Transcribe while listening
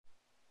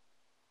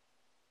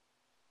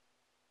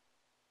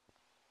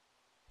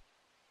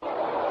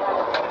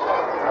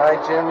Hi,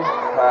 Jim.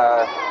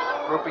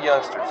 Group of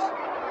youngsters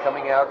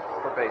coming out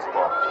for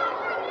baseball.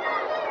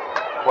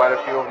 Quite a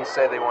few of them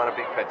say they want to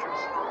be pitchers.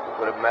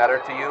 Would it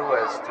matter to you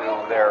as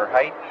to their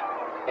height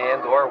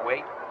and or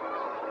weight?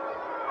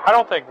 I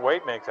don't think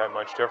weight makes that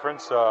much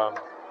difference. I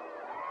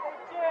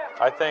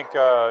think,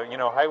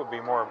 height would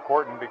be more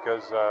important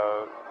because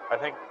I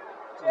think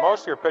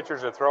most of your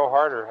pitchers that throw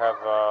harder have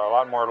a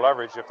lot more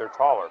leverage if they're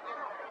taller.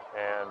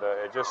 And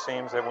it just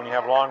seems that when you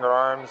have longer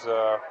arms,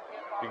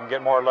 you can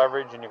get more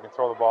leverage and you can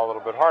throw the ball a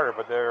little bit harder.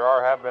 But there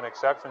have been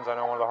exceptions. I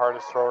know one of the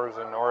hardest throwers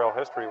in Oriole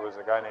history was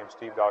a guy named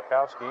Steve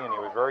Dalkowski, and he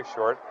was very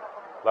short,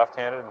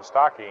 left-handed, and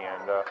stocky.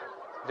 And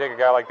you take a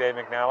guy like Dave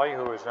McNally,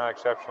 who is not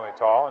exceptionally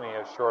tall, and he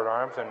has short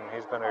arms, and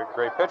he's been a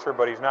great pitcher,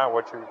 but he's not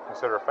what you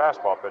consider a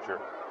fastball pitcher.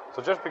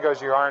 So just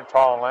because you aren't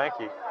tall and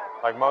lanky,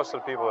 like most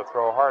of the people that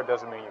throw hard,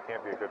 doesn't mean you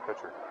can't be a good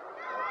pitcher.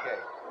 Okay.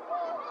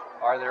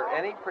 Are there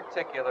any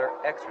particular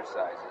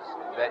exercises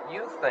that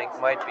you think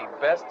might be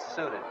best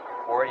suited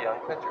for young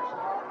pitchers?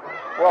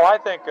 Well, I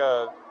think there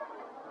are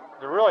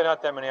really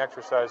not that many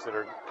exercises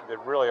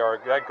that really are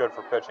that good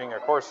for pitching.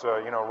 Of course,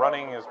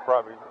 running is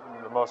probably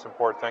the most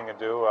important thing to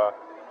do.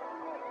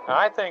 And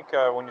I think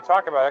when you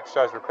talk about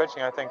exercise for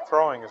pitching, I think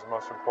throwing is the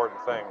most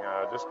important thing.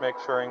 Just make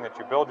sure that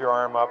you build your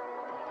arm up,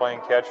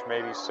 playing catch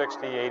maybe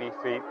 60, 80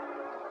 feet,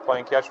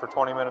 playing catch for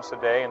 20 minutes a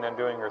day, and then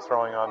doing your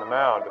throwing on the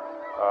mound.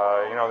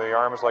 The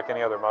arm is like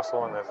any other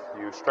muscle, and if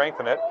you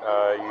strengthen it,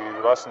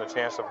 you lessen the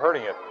chance of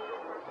hurting it.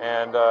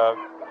 And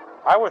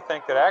I would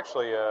think that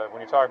actually,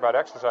 when you talk about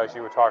exercise,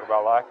 you would talk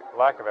about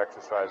lack of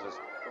exercises.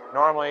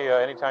 Normally,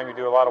 anytime you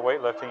do a lot of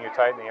weightlifting, you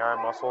tighten the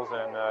arm muscles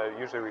and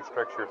usually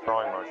restricts your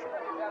throwing motion.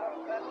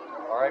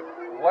 All right.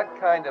 What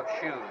kind of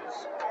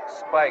shoes,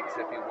 spikes,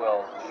 if you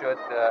will, should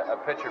a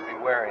pitcher be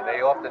wearing?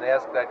 They often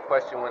ask that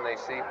question when they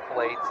see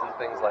plates and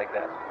things like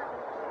that.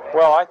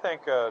 Well, I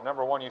think,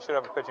 number one, you should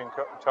have a pitching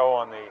toe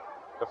on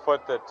the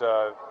foot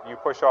that you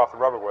push off the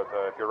rubber with.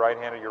 If you're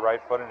right-handed, your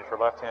right foot, and if you're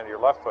left-handed,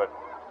 your left foot.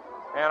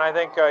 And I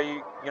think, there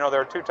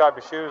are two types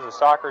of shoes, a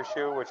soccer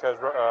shoe, which has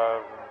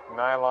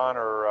nylon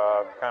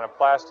or kind of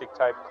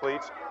plastic-type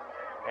cleats,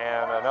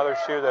 and another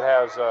shoe that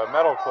has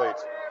metal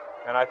cleats.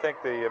 And I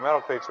think the metal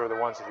cleats are the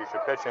ones that you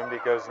should pitch in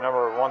because,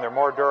 number one, they're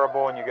more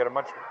durable and you get a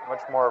much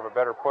more of a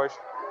better push.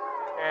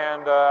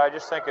 And I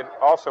just think it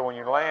also, when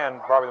you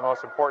land, probably the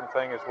most important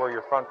thing is where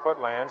your front foot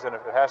lands, and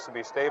if it has to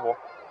be stable,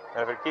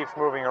 and if it keeps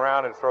moving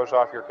around, it throws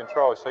off your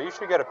control. So you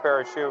should get a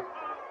pair of shoes.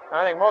 And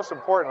I think most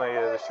importantly,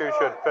 the shoe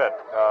should fit.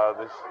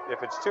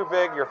 If it's too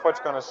big, your foot's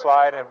going to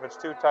slide, and if it's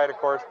too tight, of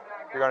course,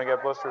 you're going to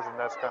get blisters, and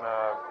that's going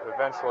to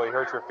eventually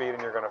hurt your feet,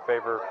 and you're going to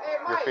favor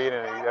your feet,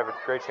 and you have a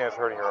great chance of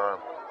hurting your arm.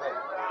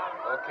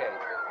 Okay.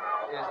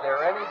 Is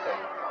there anything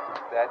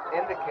that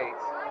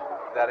indicates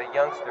that a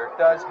youngster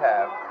does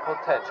have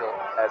potential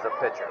as a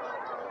pitcher?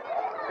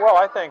 Well,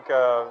 I think,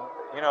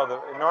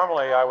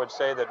 normally I would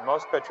say that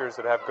most pitchers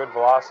that have good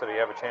velocity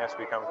have a chance to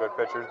become good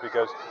pitchers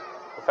because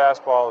the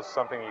fastball is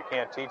something you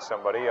can't teach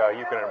somebody.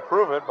 You can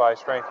improve it by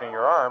strengthening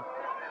your arm.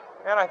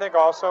 And I think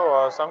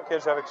also some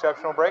kids have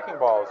exceptional breaking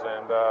balls.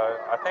 And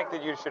I think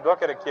that you should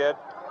look at a kid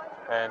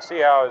and see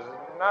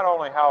not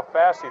only how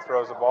fast he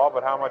throws the ball,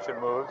 but how much it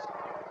moves.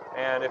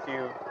 And if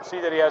you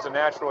see that he has a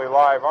naturally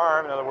live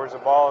arm, in other words, a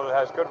ball that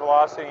has good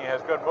velocity and he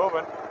has good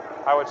movement,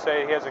 I would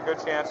say he has a good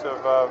chance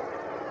of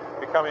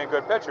becoming a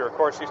good pitcher. Of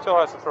course, he still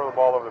has to throw the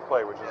ball over the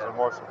plate, which is the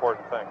most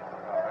important thing.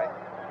 All right.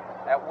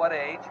 At what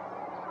age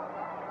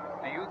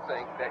do you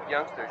think that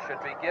youngsters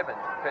should be given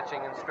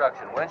pitching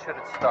instruction? When should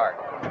it start?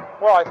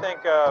 Well, I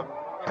think,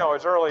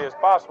 as early as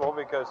possible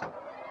because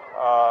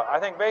I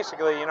think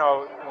basically,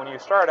 when you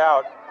start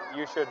out,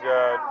 you should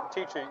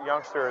teach a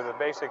youngster the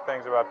basic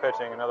things about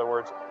pitching. In other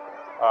words,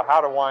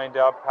 how to wind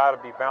up, how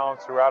to be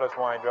balanced throughout his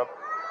wind-up,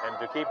 and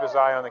to keep his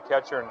eye on the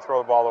catcher and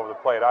throw the ball over the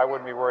plate. I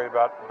wouldn't be worried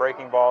about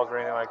breaking balls or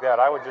anything like that.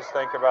 I would just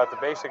think about the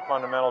basic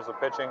fundamentals of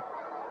pitching,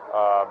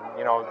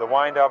 the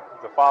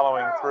wind-up, the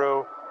following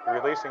through, the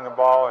releasing the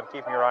ball, and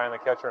keeping your eye on the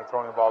catcher and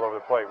throwing the ball over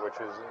the plate,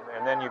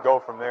 and then you go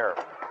from there.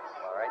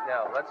 All right,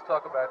 now let's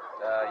talk about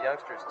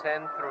youngsters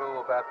 10 through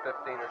about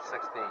 15 or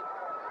 16.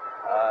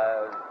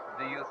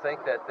 Do you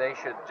think that they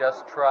should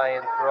just try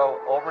and throw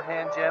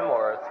overhand, Jim,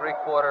 or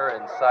three-quarter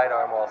and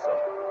sidearm also?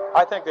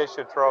 I think they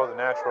should throw the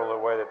natural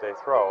way that they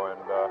throw. And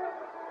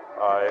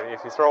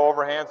if you throw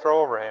overhand,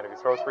 throw overhand. If you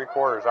throw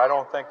three-quarters, I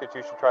don't think that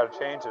you should try to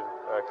change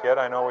a kid.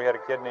 I know we had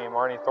a kid named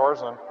Arnie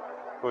Thorslund,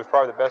 who was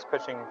probably the best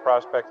pitching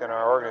prospect in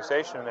our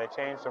organization, and they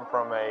changed him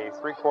from a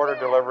three-quarter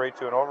delivery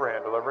to an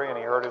overhand delivery, and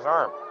he hurt his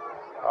arm.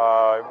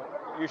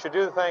 You should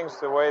do things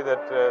the way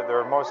that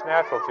they're most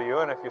natural to you,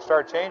 and if you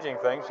start changing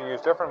things, you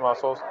use different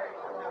muscles,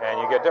 and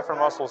you get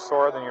different muscles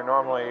sore than you're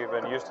normally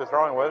been used to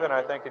throwing with, and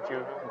I think that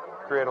you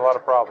create a lot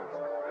of problems.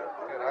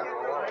 Good, I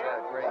go along with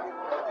that, great.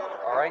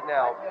 All right,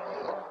 now,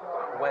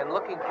 when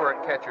looking for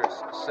a catcher's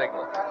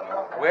signal,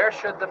 where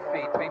should the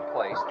feet be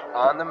placed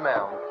on the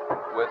mound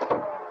with,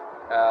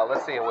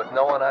 with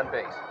no one on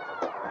base?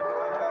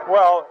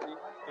 Well,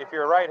 if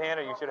you're a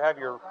right-hander, you should have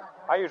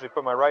I usually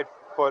put my right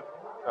foot,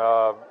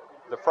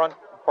 the front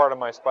part of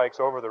my spikes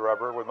over the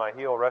rubber with my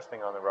heel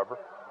resting on the rubber,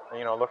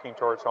 and, looking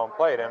towards home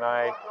plate. And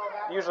I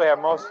usually have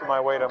most of my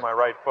weight on my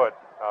right foot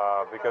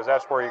because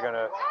that's where you're going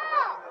to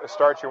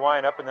start your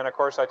wind up. And then, of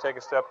course, I take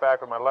a step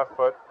back with my left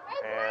foot,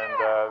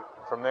 and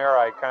from there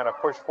I kind of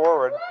push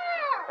forward.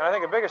 And I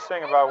think the biggest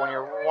thing about when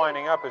you're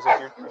winding up is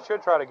that you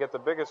should try to get the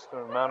biggest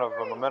amount of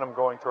momentum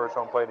going towards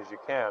home plate as you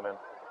can. And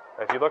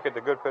if you look at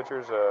the good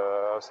pitchers,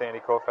 Sandy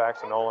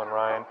Koufax and Nolan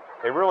Ryan,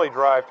 they really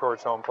drive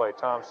towards home plate.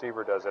 Tom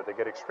Seaver does that. They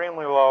get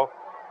extremely low,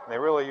 and they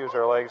really use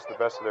their legs to the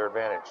best of their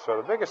advantage. So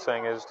the biggest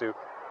thing is to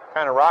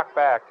kind of rock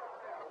back,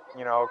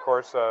 of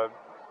course,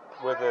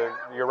 with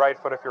your right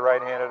foot if you're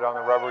right-handed on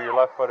the rubber, your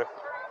left foot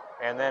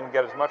and then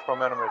get as much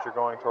momentum as you're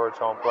going towards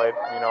home plate.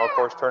 Of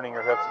course, turning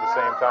your hips at the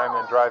same time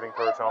and driving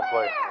towards home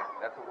plate.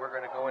 That's what we're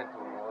going to go into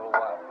in a little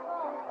while.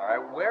 All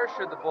right, where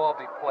should the ball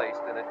be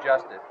placed and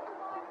adjusted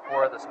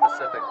for the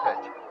specific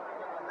pitch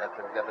that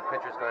the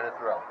pitcher's going to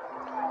throw?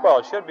 Well,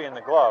 it should be in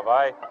the glove.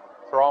 I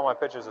throw all my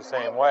pitches the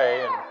same way,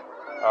 and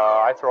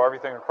I throw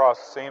everything across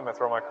the seam. I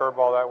throw my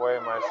curveball that way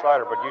and my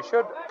slider. But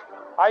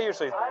I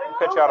usually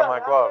pitch out of my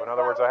glove. In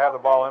other words, I have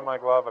the ball in my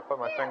glove. I put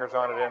my fingers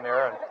on it in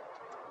there, and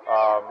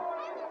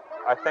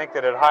I think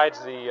that it hides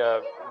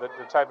the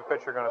type of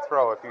pitch you're going to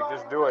throw. If you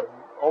just do it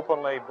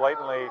openly,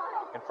 blatantly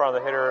in front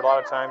of the hitter, a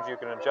lot of times you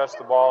can adjust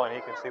the ball and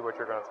he can see what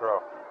you're going to throw.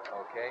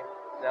 Okay.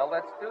 Now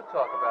let's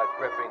talk about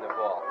gripping the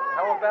ball.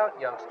 How about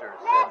youngsters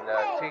and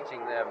teaching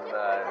them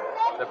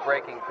the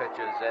breaking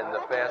pitches and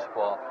the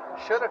fastball?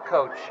 Should a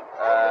coach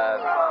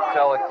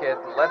tell a kid,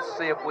 let's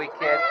see if we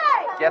can't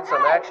get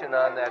some action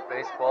on that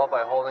baseball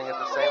by holding it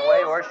the same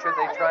way, or should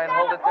they try and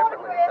hold it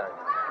differently at times?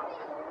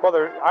 Well,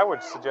 I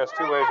would suggest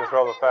two ways to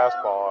throw the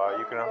fastball.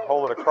 You can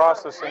hold it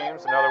across the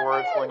seams. In other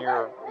words, when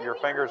your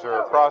fingers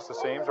are across the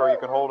seams, or you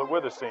can hold it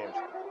with the seams.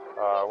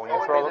 When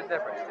you throw the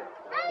difference, Jim?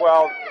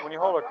 Well, when you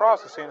hold it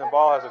across the seam, the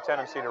ball has a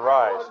tendency to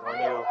rise. When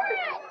you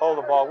hold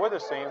the ball with the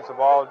seams, the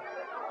ball,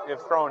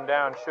 if thrown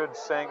down, should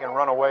sink and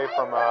run away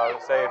from,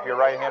 say, if you're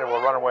right-handed,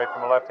 will run away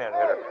from a left-handed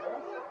hitter.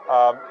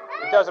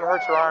 It doesn't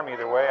hurt your arm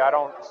either way. I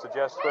don't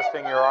suggest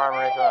twisting your arm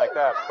or anything like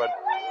that, but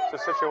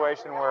it's a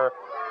situation where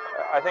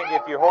I think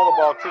if you hold the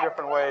ball two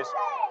different ways,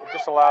 it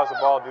just allows the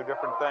ball to do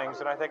different things,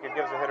 and I think it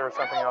gives the hitter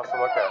something else to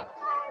look at.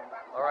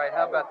 All right,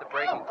 how about the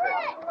breaking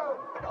pitch?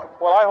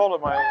 Well, I hold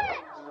it my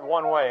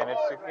one way, and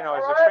it's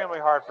extremely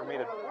hard for me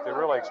to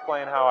really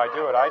explain how I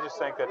do it. I just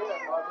think that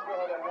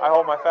I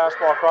hold my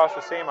fastball across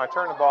the seam. I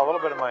turn the ball a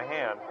little bit in my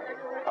hand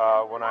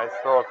when I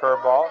throw a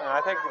curveball, and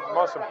I think the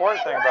most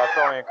important thing about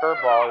throwing a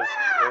curveball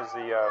is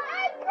the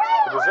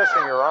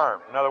position of your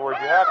arm. In other words,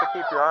 you have to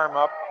keep your arm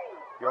up.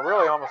 You'll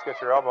really almost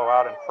get your elbow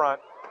out in front,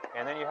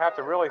 and then you have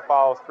to really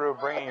follow through,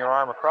 bringing your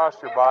arm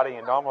across your body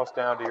and almost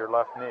down to your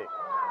left knee.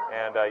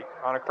 And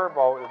on a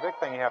curveball, the big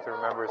thing you have to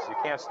remember is you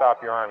can't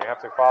stop your arm. You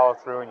have to follow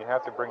through, and you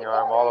have to bring your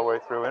arm all the way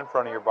through in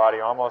front of your body,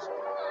 almost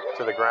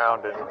to the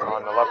ground and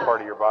on the left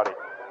part of your body.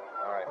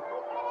 All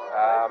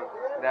right.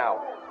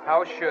 Now,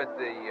 how should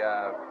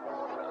the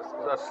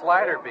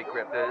slider be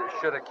gripped?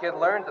 Should a kid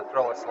learn to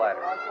throw a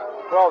slider?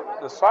 Well,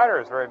 the slider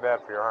is very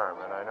bad for your arm,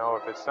 and I know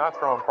if it's not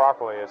thrown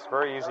properly, it's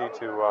very easy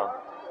to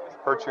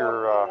hurt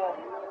your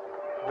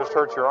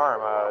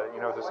arm.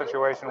 It's a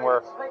situation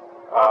where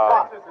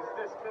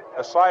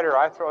a slider,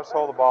 I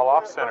hold the ball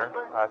off center.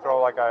 I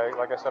throw like I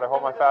said, I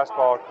hold my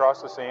fastball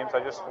across the seams. I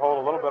just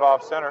hold a little bit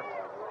off center,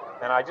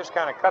 and I just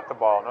kind of cut the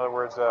ball. In other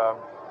words,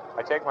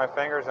 I take my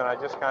fingers and I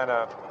just kind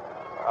of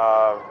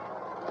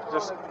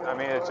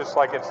it's just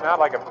like, it's not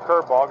like a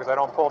curveball because I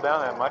don't pull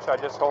down that much. I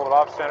just hold it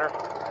off center,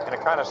 and it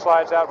kind of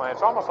slides out.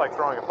 It's almost like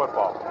throwing a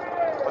football.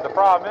 But the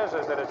problem is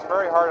that it's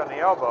very hard on the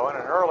elbow. And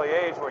at an early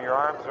age, when your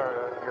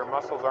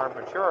muscles aren't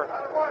mature,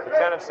 the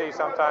tendency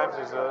sometimes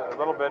is a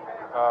little bit,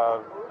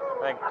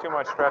 too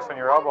much stress on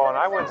your elbow. And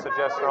I wouldn't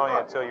suggest throwing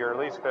it until you're at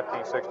least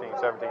 15,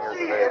 16, 17 years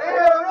of age.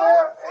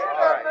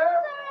 All right.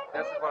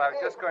 This is what I was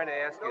just going to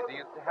ask you.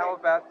 How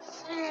about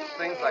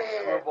things like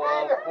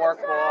screwball,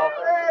 forkball,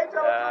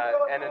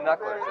 and the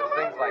knucklers and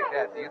things like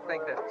that? Do you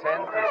think that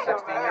 10 through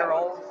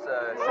 16-year-olds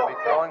should be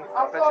throwing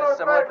pitches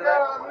similar to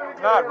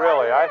that? Not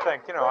really. I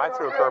think, I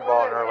threw a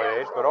curveball at an early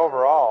age, but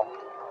overall,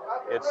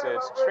 it's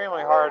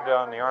extremely hard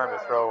on the arm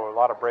to throw a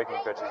lot of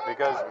breaking pitches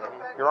because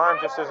your arm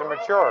just isn't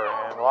mature.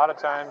 And a lot of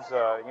times,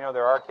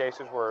 there are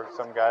cases where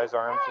some guys'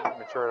 arms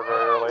mature at a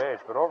very early age,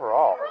 but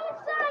overall,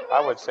 I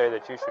would say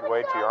that you should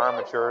wait till your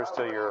arm matures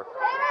till you're,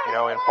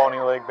 in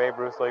Pony League, Babe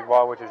Ruth League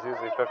ball, which is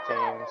usually 15,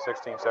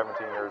 16,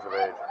 17 years of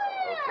age.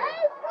 Okay.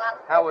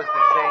 How is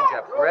the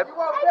changeup grip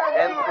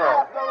and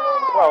throw?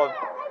 Well,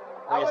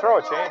 when you throw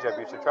a changeup,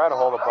 you should try to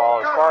hold the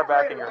ball as far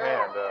back in your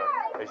hand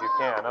as you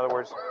can. In other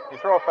words, you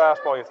throw a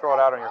fastball, you throw it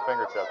out on your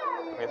fingertip.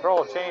 When you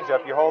throw a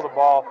changeup, you hold the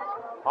ball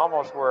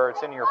almost where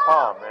it's in your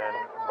palm, and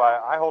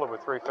I hold it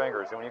with 3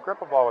 fingers. And when you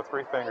grip a ball with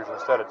 3 fingers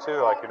instead of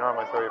 2, like you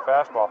normally throw your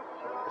fastball,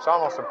 it's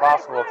almost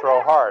impossible to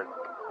throw hard.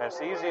 And it's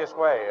the easiest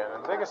way.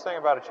 And the biggest thing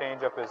about a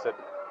changeup is that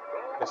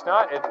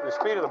the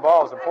speed of the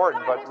ball is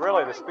important, but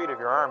really the speed of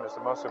your arm is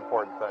the most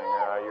important thing.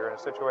 You're in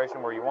a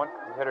situation where you want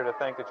the hitter to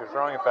think that you're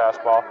throwing a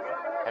fastball,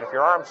 And if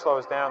your arm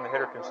slows down, the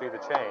hitter can see the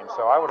change.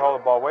 So I would hold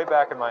the ball way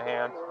back in my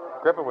hand,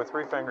 grip it with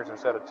 3 fingers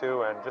instead of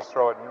 2, and just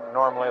throw it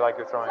normally like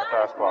you're throwing a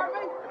fastball.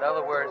 In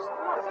other words,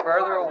 the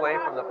further away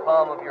from the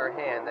palm of your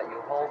hand that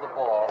you hold the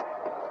ball,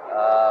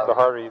 the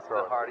harder you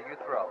throw. The harder you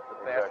throw,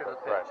 the faster the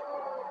pitch.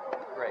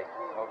 Right. Great.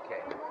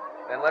 Okay.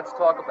 Then let's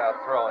talk about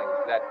throwing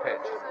that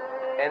pitch,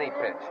 any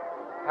pitch.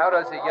 How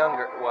does a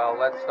younger? Well,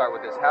 let's start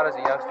with this. How does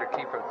a youngster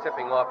keep from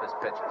tipping off his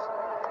pitches?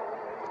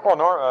 Well,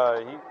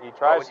 he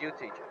tries. What would you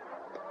teach him?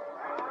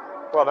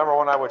 Well, number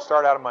one, I would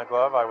start out of my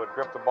glove. I would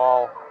grip the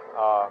ball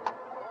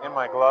in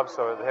my glove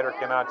so the hitter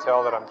cannot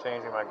tell that I'm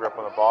changing my grip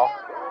on the ball.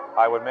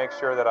 I would make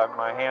sure that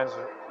my hands,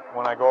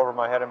 when I go over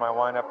my head and my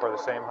windup, are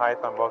the same height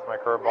on both my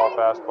curveball,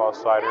 fastball,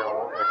 slider,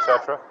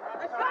 etc.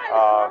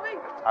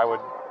 I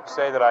would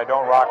say that I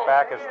don't rock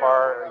back as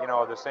far,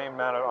 the same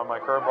amount on my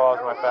curveball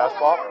as my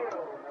fastball.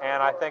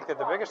 And I think that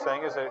the biggest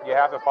thing is that you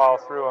have to follow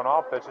through on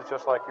all pitches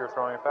just like you're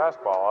throwing a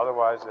fastball.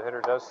 Otherwise, the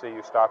hitter does see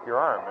you stop your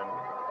arm. And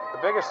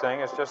the biggest thing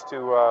is just to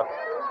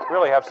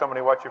really have somebody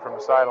watch you from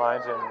the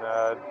sidelines,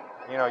 and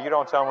you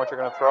don't tell him what you're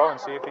going to throw, and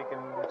see if he can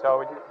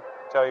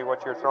tell you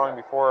what you're throwing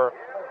before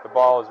the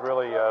ball is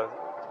really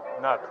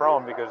not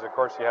thrown, because of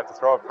course you have to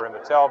throw it for him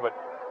to tell. But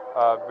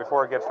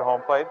before it gets to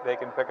home plate, they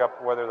can pick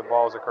up whether the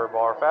ball is a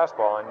curveball or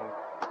fastball, and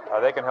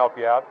they can help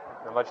you out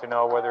and let you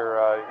know whether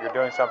you're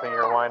doing something in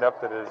your windup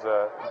that is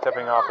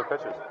tipping off the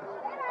pitches.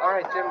 All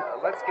right, Jim,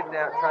 let's get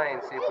down, try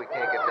and see if we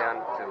can't get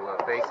down to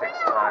basics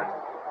on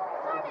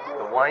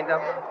the windup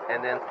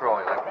and then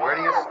throwing. Like, where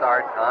do you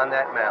start on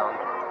that mound?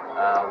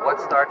 What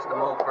starts the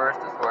move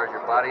first as far as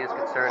your body is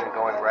concerned, and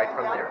going right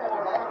from there?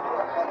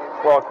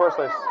 Well, of course,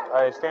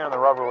 I stand on the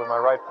rubber with my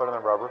right foot on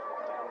the rubber,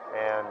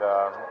 and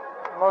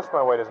most of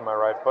my weight is in my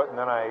right foot, and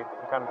then I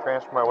kind of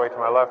transfer my weight to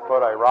my left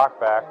foot. I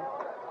rock back.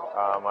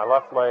 My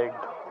left leg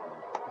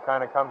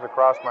kind of comes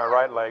across my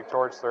right leg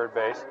towards third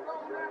base,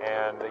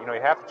 and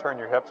you have to turn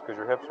your hips, because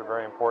your hips are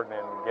very important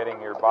in getting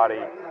your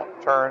body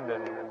turned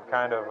and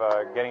kind of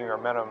getting your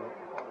momentum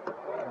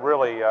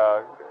really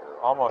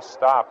almost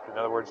stopped. In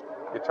other words,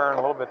 you turn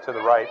a little bit to the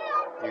right,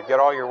 you get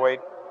all your weight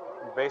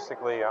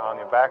basically on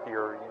the back of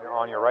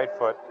on your right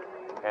foot,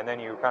 and then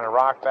you kind of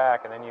rock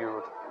back, and then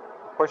you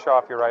push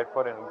off your right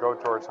foot and go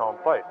towards home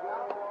plate.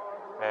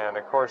 And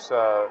of course,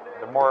 the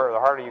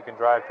harder you can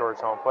drive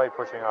towards home plate,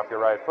 pushing off your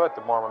right foot,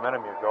 the more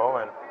momentum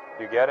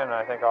you get. And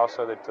I think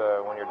also that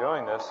when you're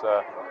doing this,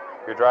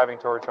 you're driving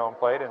towards home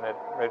plate, and it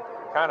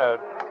kind of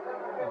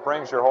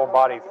brings your whole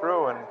body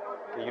through, and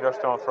you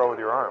just don't throw with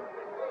your arm.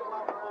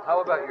 How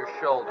about your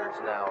shoulders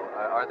now?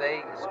 Are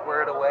they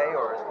squared away,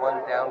 or is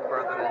one down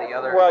further than the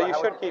other? Well, you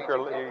should keep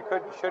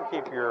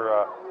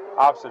your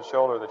opposite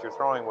shoulder that you're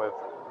throwing with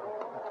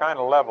kind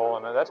of level,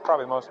 and that's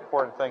probably the most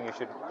important thing. You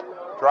should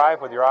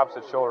drive with your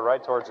opposite shoulder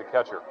right towards the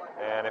catcher.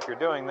 And if you're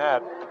doing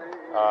that,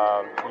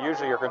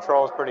 usually your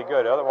control is pretty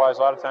good. Otherwise,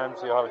 a lot of times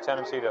you'll have a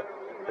tendency to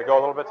go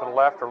a little bit to the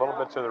left or a little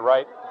bit to the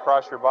right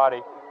across your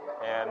body,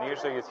 and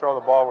usually you throw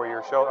the ball where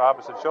your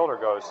opposite shoulder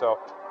goes. So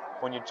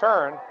when you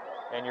turn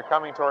and you're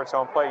coming towards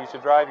home plate, you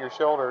should drive your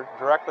shoulder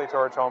directly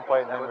towards home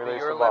plate and then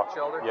release the ball. Left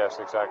shoulder? Yes,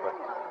 exactly.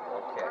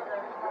 Okay.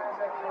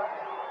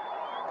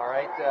 All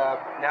right,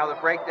 now the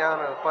breakdown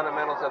of the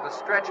fundamentals of the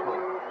stretch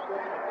move.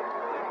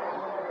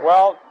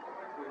 Well,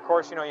 of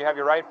course, you have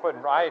your right foot,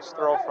 and I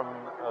throw from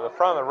the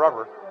front of the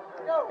rubber,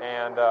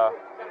 and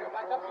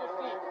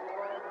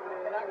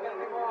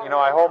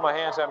I hold my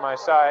hands at my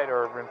side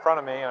or in front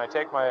of me, and I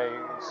take my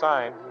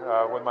sign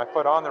with my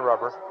foot on the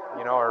rubber,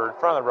 or in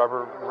front of the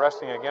rubber,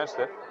 resting against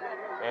it.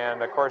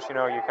 And of course, you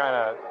kind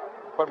of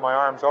put my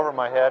arms over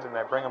my head, and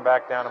I bring them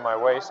back down to my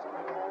waist,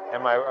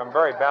 and I'm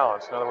very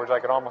balanced. In other words, I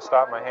could almost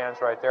stop my hands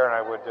right there, and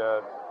I would,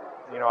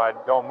 I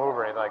don't move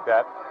or anything like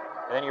that.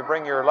 And then you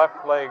bring your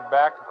left leg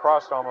back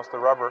across almost the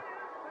rubber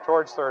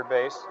towards third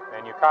base,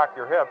 and you cock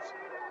your hips,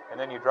 and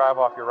then you drive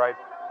off your right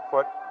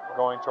foot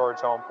going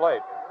towards home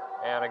plate.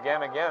 And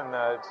again,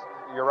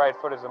 your right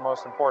foot is the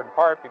most important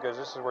part, because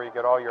this is where you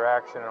get all your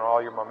action and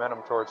all your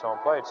momentum towards home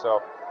plate.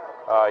 So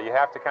you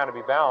have to kind of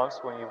be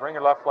balanced. When you bring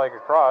your left leg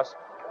across,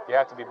 you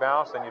have to be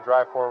balanced, and you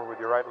drive forward with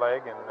your right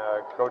leg and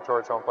go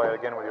towards home plate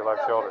again with your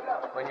left shoulder.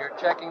 When you're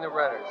checking the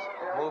runners,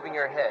 moving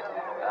your head,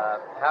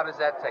 how does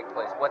that take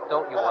place? What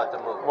don't you want to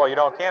move? Well, you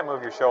can't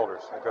move your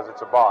shoulders because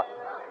it's a balk.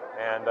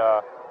 And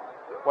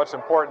what's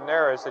important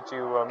there is that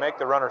you make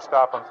the runner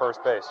stop on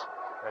first base,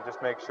 and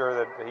just make sure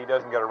that he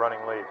doesn't get a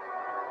running lead.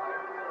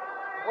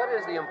 What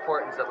is the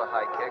importance of a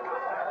high kick?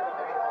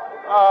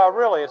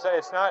 Really,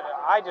 it's not.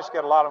 I just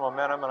get a lot of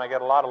momentum, and I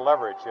get a lot of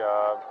leverage.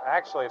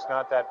 Actually, it's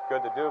not that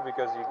good to do,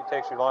 because it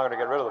takes you longer to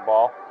get rid of the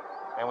ball.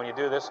 And when you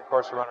do this, of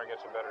course, the runner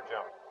gets a better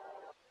jump.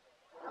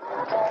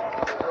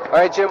 All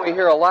right, Jim, we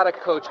hear a lot of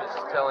coaches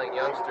telling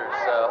youngsters,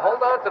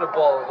 hold on to the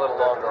ball a little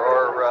longer,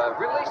 or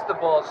release the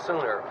ball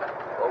sooner.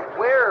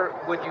 Where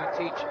would you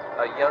teach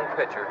a young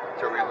pitcher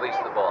to release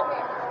the ball?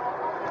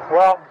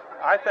 Well,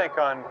 I think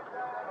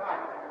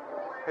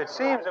it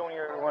seems that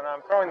when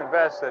I'm throwing the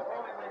best, that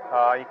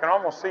you can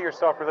almost see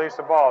yourself release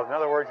the ball. In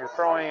other words, you're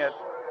throwing it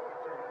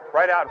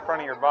right out in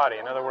front of your body.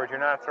 In other words, you're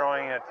not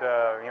throwing it,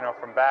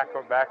 from back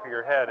of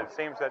your head. It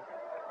seems that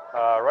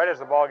right as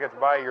the ball gets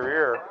by your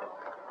ear,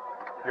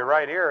 your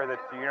right ear, that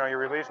you're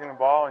releasing the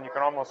ball, and you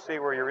can almost see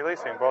where you're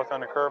releasing, both on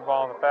the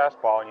curveball and the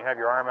fastball, and you have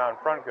your arm out in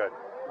front good.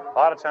 A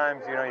lot of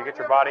times, you get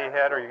your body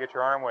ahead or you get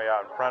your arm way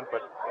out in front,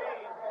 but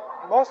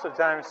most of the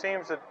time it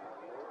seems that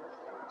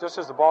just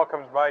as the ball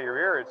comes by your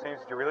ear, it seems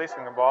that you're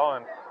releasing the ball,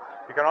 and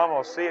you can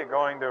almost see it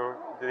going to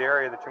the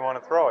area that you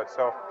want to throw it.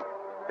 So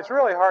it's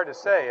really hard to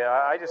say.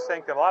 I just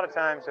think that a lot of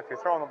times if you're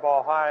throwing the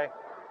ball high,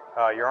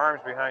 your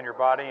arm's behind your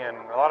body, and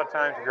a lot of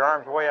times if your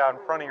arm's way out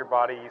in front of your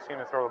body, you seem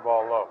to throw the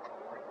ball low.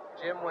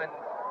 Jim, when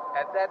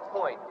at that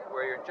point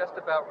where you're just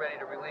about ready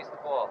to release the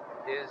ball,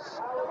 is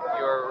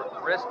your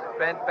wrist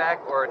bent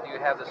back, or do you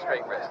have the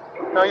straight wrist?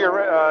 No,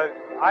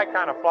 I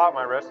kind of flop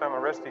my wrist. I'm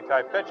a wristy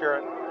type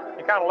pitcher.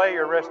 You kind of lay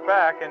your wrist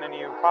back, and then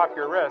you pop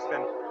your wrist,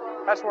 and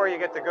that's where you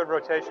get the good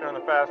rotation on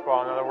the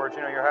fastball. In other words,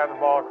 you have the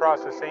ball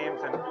across the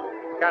seams, and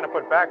you kind of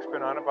put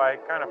backspin on it by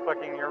kind of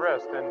flicking your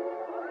wrist. And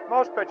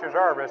most pitchers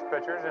are wrist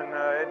pitchers, and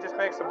it just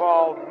makes the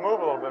ball move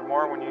a little bit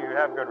more when you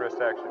have good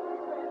wrist action.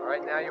 All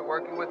right, now you're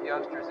working with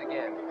youngsters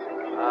again.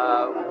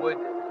 Would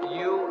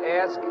you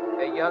ask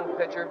a young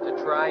pitcher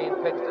to try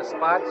and pitch to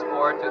spots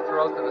or to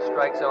throw to the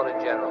strike zone in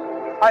general?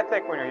 I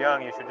think when you're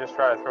young, you should just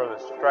try to throw the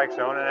strike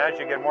zone, and as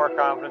you get more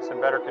confidence and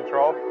better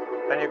control,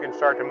 then you can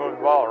start to move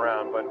the ball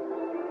around.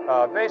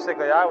 But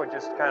basically, I would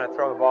just kind of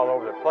throw the ball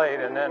over the plate,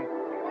 and then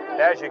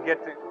as you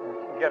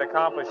get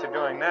accomplished at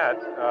doing that,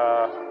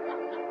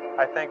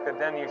 I think that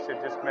then you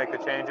should just make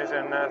the changes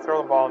and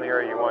throw the ball in the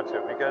area you want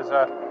to, because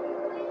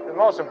the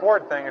most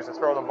important thing is to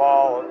throw the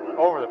ball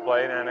over the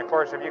plate, and of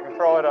course, if you can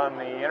throw it on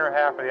the inner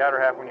half or the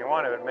outer half when you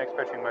want it makes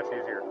pitching much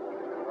easier.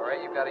 All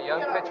right, you've got a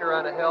young pitcher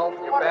on the hill.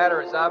 Your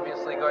batter is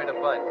obviously going to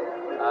bunt.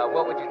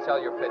 What would you tell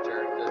your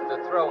pitcher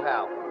to throw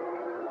how?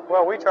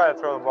 Well, we try to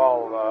throw the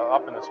ball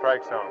up in the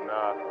strike zone.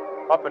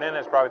 Up and in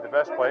is probably the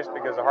best place,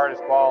 because the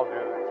hardest ball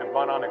to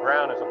bunt on the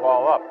ground is a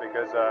ball up,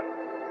 because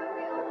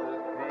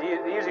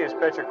the easiest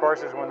pitch, of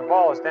course, is when the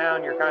ball is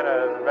down, the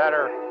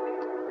batter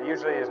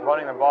usually is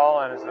bunting the ball,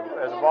 and as the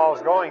ball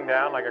is going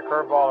down, like a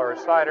curveball or a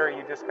slider,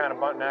 you just kind of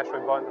naturally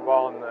bunt the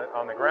ball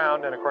on the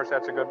ground, and of course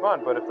that's a good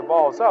bunt. But if the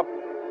ball is up,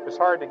 it's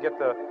hard to get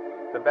the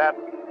bat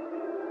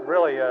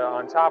really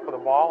on top of the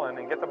ball and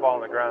then get the ball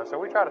on the ground. So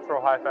we try to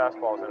throw high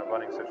fastballs in a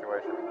bunting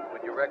situation.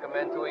 Would you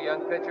recommend to a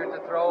young pitcher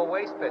to throw a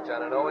waste pitch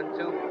on an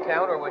 0-2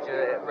 count, or would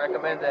you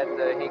recommend that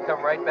he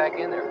come right back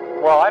in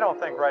there? Well, I don't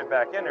think right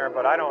back in there,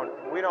 but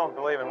we don't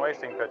believe in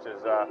wasting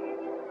pitches.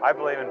 I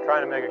believe in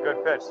trying to make a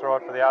good pitch, throw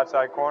it for the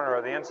outside corner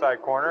or the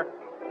inside corner,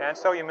 and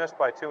so you miss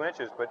by 2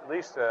 inches, but at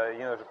least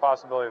there's a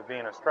possibility of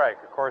being a strike.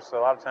 Of course, a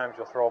lot of times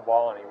you'll throw a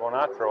ball and you will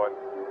not throw it,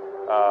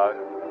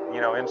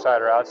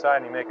 inside or outside,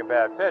 and you make a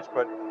bad pitch.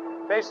 But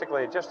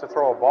basically, just to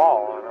throw a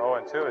ball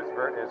on 0-2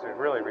 is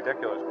really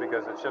ridiculous,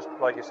 because it's just,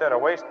 like you said, a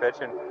waste pitch,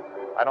 and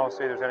I don't see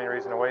there's any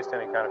reason to waste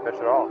any kind of pitch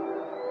at all.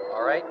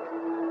 All right,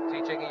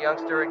 teaching a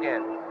youngster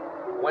again.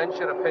 When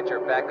should a pitcher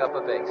back up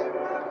a base?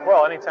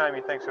 Well, anytime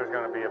he thinks there's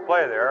going to be a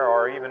play there,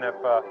 or even if,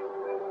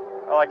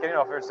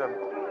 if there's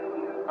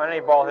on any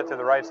ball hit to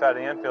the right side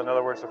of the infield, in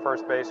other words, the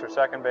first base or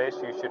second base,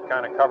 you should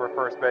kind of cover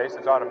first base.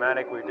 It's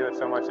automatic. We do it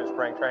so much in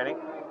spring training.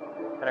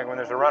 And when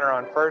there's a runner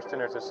on first and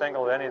there's a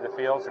single at any of the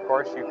fields, of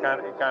course, you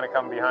kind of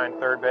come behind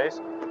third base.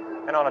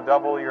 And on a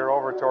double, you're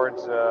over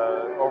towards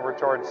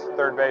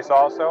third base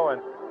also.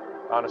 And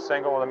on a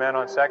single with a man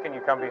on second,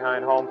 you come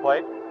behind home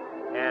plate.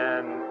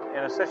 And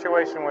in a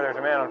situation where there's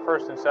a man on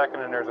first and second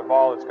and there's a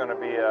ball that's going to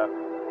be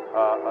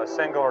a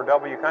single or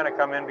double, you kind of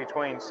come in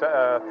between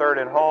third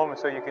and home,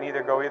 so you can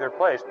either go either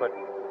place. But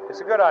it's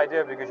a good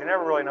idea, because you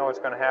never really know what's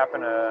going to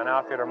happen. An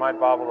outfielder might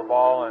bobble the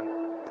ball, and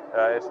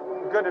it's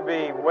good to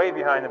be way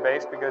behind the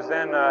base, because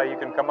then you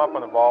can come up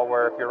on the ball,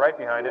 where if you're right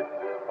behind it,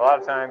 a lot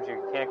of times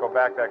you can't go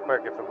back that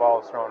quick if the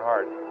ball is thrown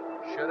hard.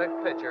 Should a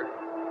pitcher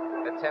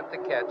attempt to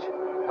catch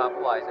pop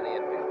flies in the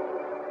infield?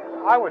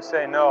 I would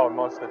say no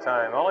most of the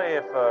time, only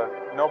if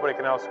nobody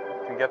else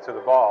can get to the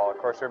ball. Of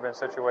course, there have been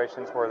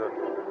situations where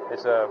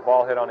it's a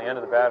ball hit on the end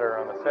of the bat or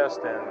on the fist,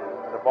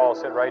 and the ball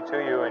is hit right to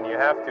you, and you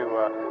have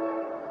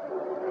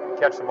to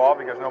catch the ball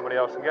because nobody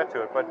else can get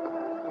to it. But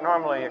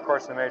normally, of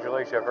course, in the major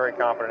leagues, you have very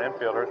competent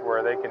infielders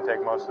where they can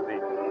take most of the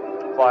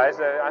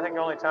flies. I think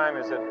the only time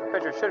is that the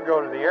pitcher should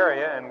go to the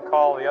area and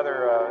call the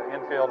other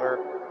infielder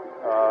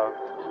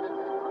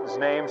his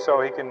name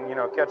so he can,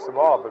 catch the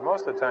ball. But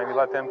most of the time, you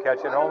let them catch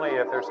it only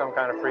if there's some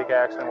kind of freak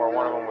accident where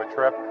one of them would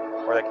trip,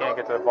 or they can't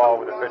get to the ball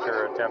with the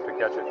pitcher attempt to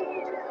catch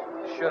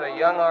it. Should a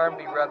young arm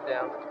be rubbed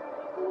down?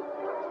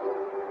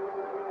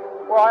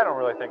 Well, I don't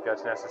really think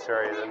that's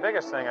necessary. The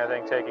biggest thing, I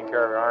think, taking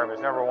care of your arm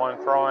is, number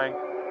one, throwing,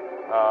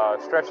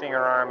 stretching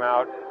your arm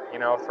out,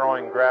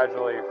 throwing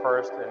gradually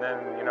first, and then,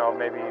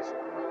 maybe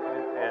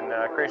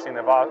increasing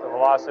the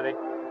velocity.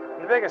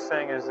 The biggest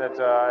thing is that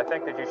I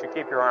think that you should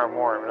keep your arm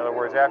warm. In other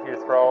words, after you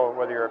throw,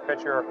 whether you're a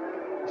pitcher,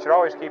 you should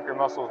always keep your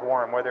muscles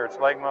warm, whether it's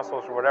leg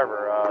muscles or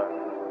whatever.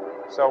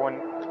 So when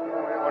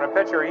a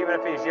pitcher, even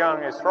if he's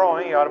young, is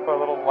throwing, he ought to put a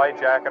little light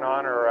jacket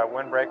on or a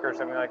windbreaker or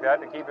something like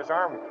that to keep his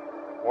arm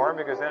warm,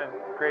 because then it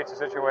creates a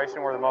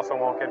situation where the muscle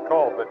won't get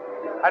cold. But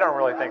I don't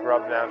really think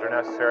rub downs are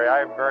necessary.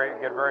 I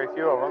get very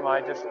few of them.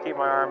 I just keep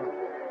my arm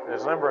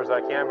as limber as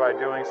I can by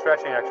doing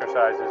stretching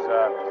exercises,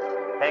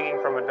 hanging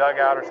from a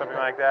dugout or something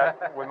like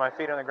that with my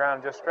feet on the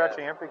ground, just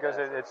stretching it, because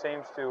it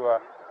seems to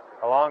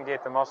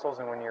elongate the muscles,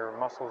 and when your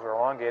muscles are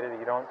elongated,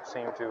 they don't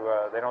seem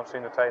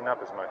to tighten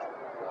up as much.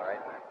 All right.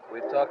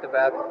 We've talked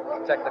about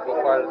the technical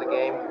part of the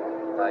game.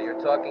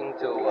 You're talking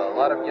to a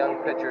lot of young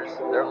pitchers.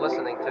 They're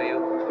listening to you.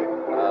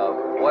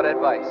 What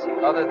advice,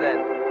 other than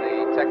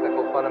the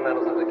technical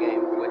fundamentals of the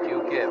game, would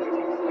you give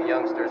the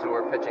youngsters who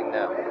are pitching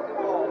now?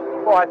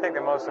 Well, I think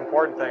the most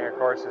important thing, of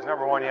course, is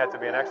number one, you have to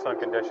be in excellent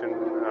condition.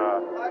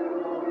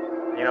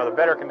 The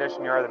better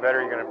condition you are, the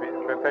better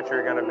pitcher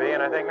you're going to be.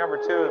 And I think number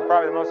two,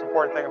 probably the most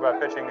important thing about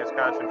pitching is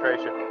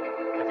concentration.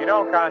 If you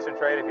don't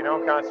concentrate on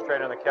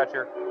the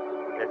catcher,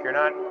 if you're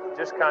not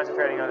just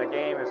concentrating on the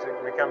game, it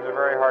becomes a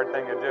very hard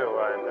thing to do.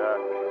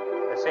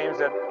 And it seems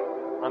that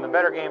on the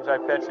better games I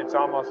pitch, it's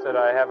almost that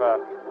I have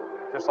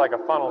just like a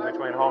funnel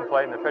between home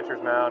plate and the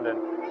pitcher's mound. And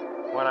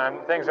when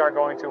things aren't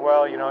going too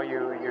well, you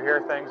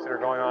hear things that are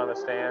going on in the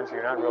stands.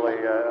 You're not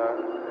really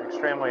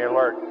extremely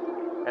alert.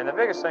 And the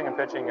biggest thing in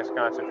pitching is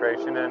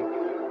concentration.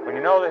 And when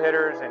you know the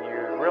hitters and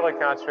you're really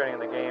concentrating on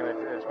the game,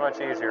 it's much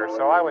easier.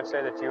 So I would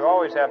say that you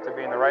always have to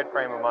be in the right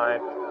frame of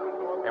mind.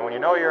 And when you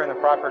know you're in the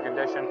proper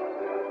condition,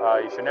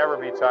 you should never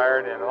be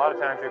tired. And a lot of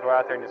times you go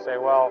out there and you say,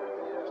 well,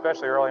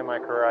 especially early in my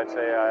career, I'd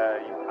say,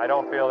 I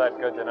don't feel that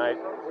good tonight.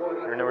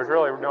 And there was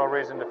really no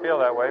reason to feel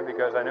that way,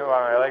 because I knew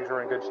my legs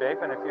were in good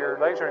shape. And if your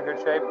legs are in good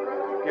shape,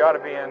 you ought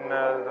to be in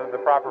the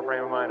proper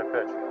frame of mind to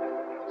pitch.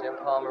 Jim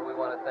Palmer, we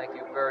want to thank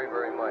you very,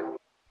 very much.